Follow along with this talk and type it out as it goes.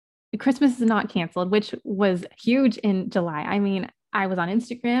Christmas is not canceled, which was huge in July. I mean, I was on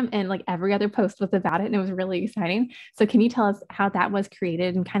Instagram and like every other post was about it and it was really exciting. So can you tell us how that was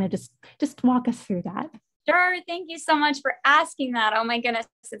created and kind of just walk us through that? Sure. Thank you so much for asking that. Oh my goodness.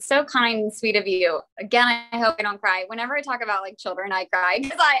 It's so kind and sweet of you. Again, I hope I don't cry. Whenever I talk about like children, I cry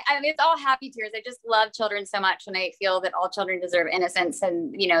because I mean, it's all happy tears. I just love children so much. And I feel that all children deserve innocence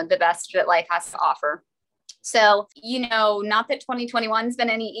and, the best that life has to offer. So, not that 2021 has been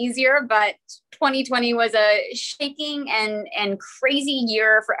any easier, but 2020 was a shaking and crazy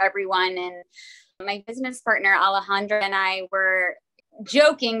year for everyone. And my business partner, Alejandra, and I were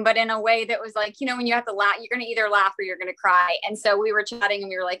joking, but in a way that was like, when you have to laugh, you're going to either laugh or you're going to cry. And so we were chatting and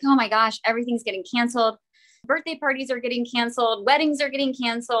we were like, oh my gosh, everything's getting canceled. Birthday parties are getting canceled. Weddings are getting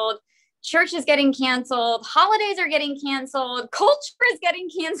canceled. Church is getting canceled. Holidays are getting canceled. Culture is getting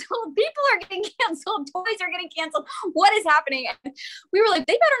canceled. People are getting canceled. Toys are getting canceled. What is happening? And we were like,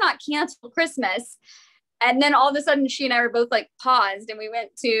 they better not cancel Christmas. And then all of a sudden she and I were both like paused and we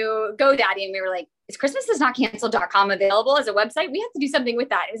went to GoDaddy and we were like, is christmasisnotcanceled.com available as a website? We have to do something with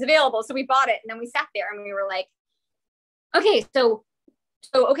that. It was available. So we bought it. And then we sat there and we were like, okay, so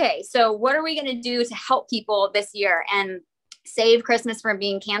what are we going to do to help people this year and save Christmas from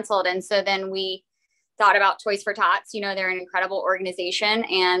being canceled? And so then we thought about Toys for Tots. They're an incredible organization.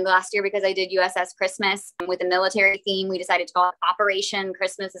 And last year, because I did USS Christmas with a military theme, we decided to call it Operation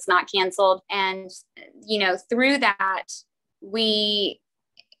Christmas is Not Canceled. And, through that, we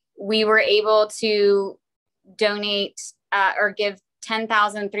were able to donate or give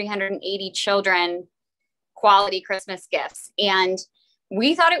 10,380 children quality Christmas gifts. And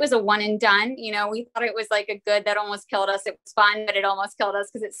we thought it was a one and done. We thought it was like a good that almost killed us. It was fun, but it almost killed us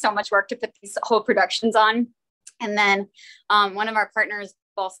because it's so much work to put these whole productions on. And then one of our partners,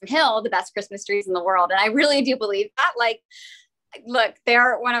 Balsam Hill, the best Christmas trees in the world. And I really do believe that. Like, look,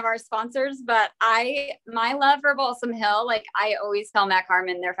 they're one of our sponsors, but my love for Balsam Hill, like I always tell Mac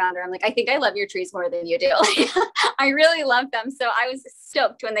Harmon, their founder, I'm like, I think I love your trees more than you do. I really love them. So I was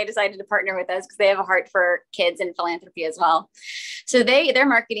stoked when they decided to partner with us because they have a heart for kids and philanthropy as well. So their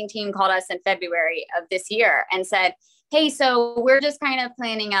marketing team called us in February of this year and said, hey, so we're just kind of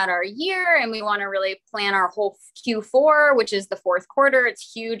planning out our year and we want to really plan our whole Q4, which is the fourth quarter. It's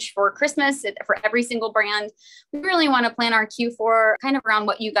huge for Christmas for every single brand. We really want to plan our Q4 kind of around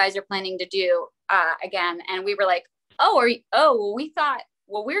what you guys are planning to do again. And we were like, we thought,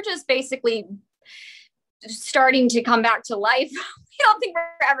 we're just basically starting to come back to life. We don't think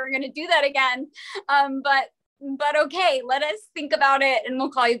we're ever going to do that again. But okay, let us think about it and we'll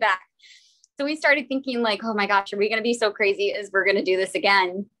call you back. So we started thinking like, oh my gosh, are we going to be so crazy as we're going to do this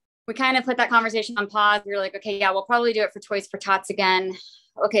again? We kind of put that conversation on pause. We were like, okay, yeah, we'll probably do it for Toys for Tots again.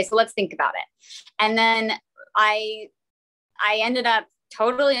 Okay, so let's think about it. And then I ended up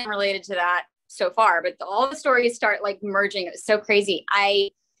totally unrelated to that so far, but all the stories start like merging. It was so crazy.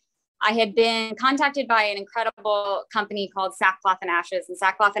 I had been contacted by an incredible company called Sackcloth and Ashes. And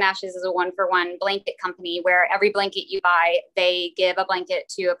Sackcloth and Ashes is a 1-for-1 blanket company where every blanket you buy, they give a blanket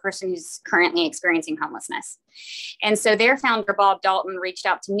to a person who's currently experiencing homelessness. And so their founder, Bob Dalton, reached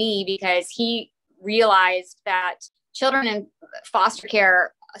out to me because he realized that children in foster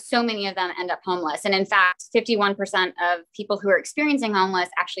care, so many of them end up homeless. And in fact, 51% of people who are experiencing homeless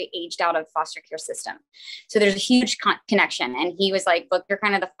actually aged out of foster care system. So there's a huge connection. And he was like, look, you're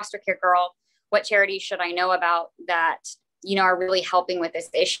kind of the foster care girl. What charities should I know about that, are really helping with this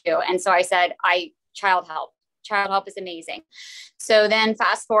issue? And so I said, Child Help. Child Help is amazing. So then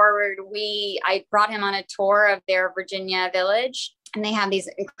fast forward, I brought him on a tour of their Virginia village. And they have these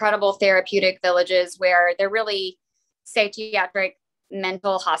incredible therapeutic villages where they're really psychiatric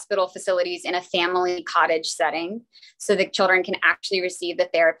mental hospital facilities in a family cottage setting so that children can actually receive the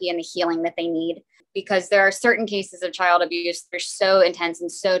therapy and the healing that they need. Because there are certain cases of child abuse that are so intense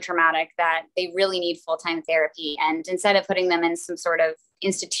and so traumatic that they really need full-time therapy. And instead of putting them in some sort of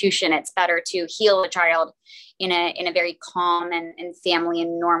institution, it's better to heal a child in a very calm and family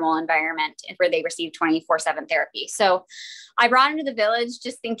and normal environment where they receive 24/7 therapy. So I brought him to the village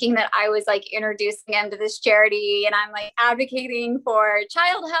just thinking that I was like introducing him to this charity and I'm like advocating for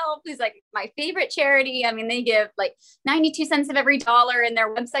Child Help, who's like my favorite charity. I mean, they give like 92 cents of every dollar and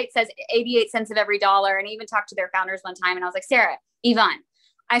their website says 88 cents of every dollar. And I even talked to their founders one time and I was like, Sarah, Yvonne,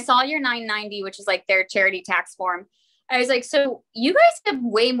 I saw your 990, which is like their charity tax form. I was like, so you guys give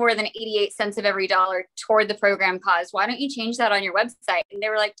way more than 88 cents of every dollar toward the program cause. Why don't you change that on your website? And they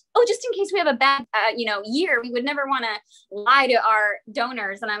were like, oh, just in case we have a bad, year, we would never want to lie to our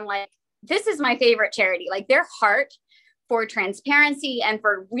donors. And I'm like, this is my favorite charity. Like their heart for transparency and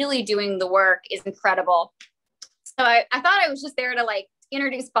for really doing the work is incredible. So I thought I was just there to like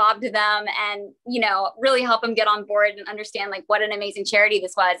introduce Bob to them and, really help him get on board and understand like what an amazing charity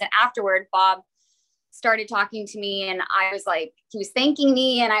this was. And afterward, Bob started talking to me and I was like, he was thanking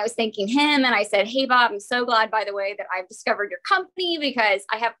me and I was thanking him. And I said, hey, Bob, I'm so glad, by the way, that I've discovered your company because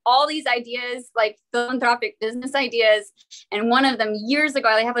I have all these ideas, like philanthropic business ideas. And one of them years ago,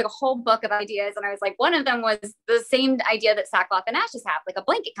 I have like a whole book of ideas. And I was like, one of them was the same idea that Sackcloth and Ashes have, like a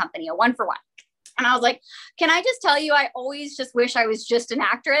blanket company, a 1-for-1. And I was like, can I just tell you, I always just wish I was just an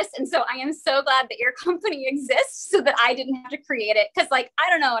actress. And so I am so glad that your company exists so that I didn't have to create it. Cause like, I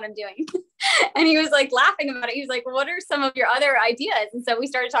don't know what I'm doing. And he was like laughing about it. He was like, what are some of your other ideas? And so we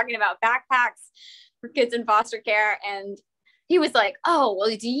started talking about backpacks for kids in foster care. And he was like, oh,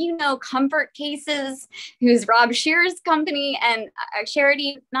 well, do you know Comfort Cases, who's Rob Shear's company and a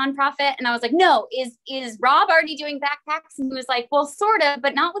charity nonprofit? And I was like, no, is Rob already doing backpacks? And he was like, well, sort of,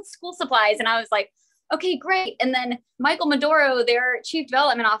 but not with school supplies. And I was like, okay, great. And then Michael Maduro, their chief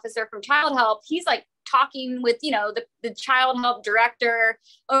development officer from Child Help, he's like talking with, the Child Help director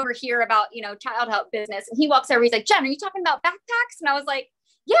over here about, Child Help business. And he walks over, he's like, Jen, are you talking about backpacks? And I was like,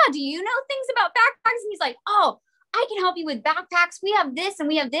 yeah, do you know things about backpacks? And he's like, oh, I can help you with backpacks. We have this and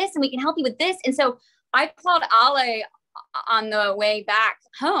we have this, and we can help you with this. And so I called Ale on the way back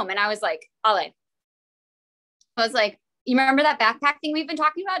home and I was like, Ale, you remember that backpack thing we've been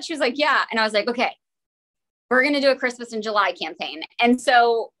talking about? She was like, yeah. And I was like, okay, we're going to do a Christmas in July campaign. And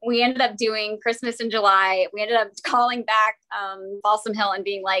so we ended up doing Christmas in July. We ended up calling back Balsam Hill and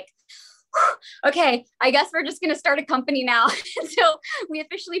being like, okay, I guess we're just going to start a company now. So we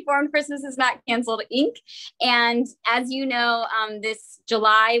officially formed Christmas is Not Canceled Inc. And as you know, this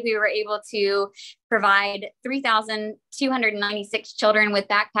July, we were able to provide 3,296 children with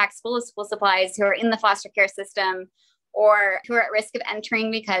backpacks full of school supplies who are in the foster care system or who are at risk of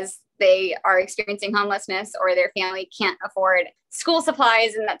entering because they are experiencing homelessness or their family can't afford school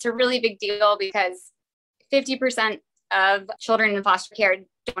supplies. And that's a really big deal because 50% of children in foster care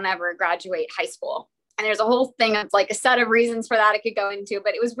don't ever graduate high school. And there's a whole thing of like a set of reasons for that I could go into,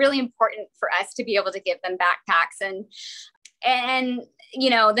 but it was really important for us to be able to give them backpacks. And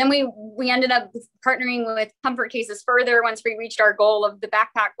then we ended up partnering with Comfort Cases further once we reached our goal of the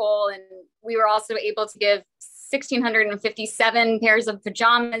backpack goal. And we were also able to give 1,657 pairs of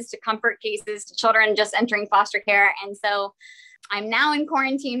pajamas to Comfort Cases to children just entering foster care. And so I'm now in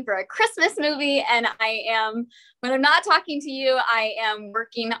quarantine for a Christmas movie. And when I'm not talking to you, I am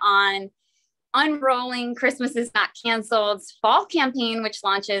working on unrolling Christmas is Not Canceled's fall campaign, which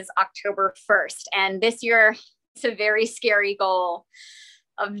launches October 1st. And this year, it's a very scary goal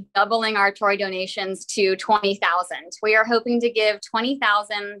of doubling our toy donations to 20,000. We are hoping to give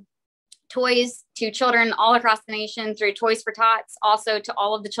 20,000 toys to children all across the nation through Toys for Tots, also to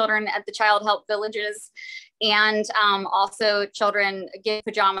all of the children at the Child Help villages, and also children get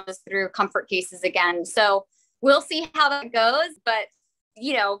pajamas through Comfort Cases again. So we'll see how that goes, but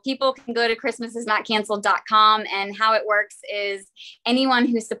people can go to christmasisnotcanceled.com, and how it works is anyone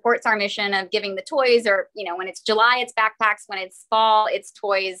who supports our mission of giving the toys, or, when it's July, it's backpacks, when it's fall, it's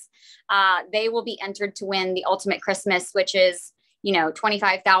toys, they will be entered to win the ultimate Christmas, which is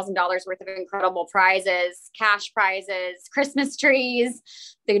 $25,000 worth of incredible prizes, cash prizes, Christmas trees,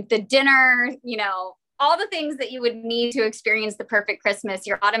 the dinner, all the things that you would need to experience the perfect Christmas.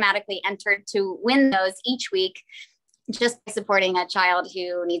 You're automatically entered to win those each week just by supporting a child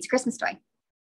who needs a Christmas toy.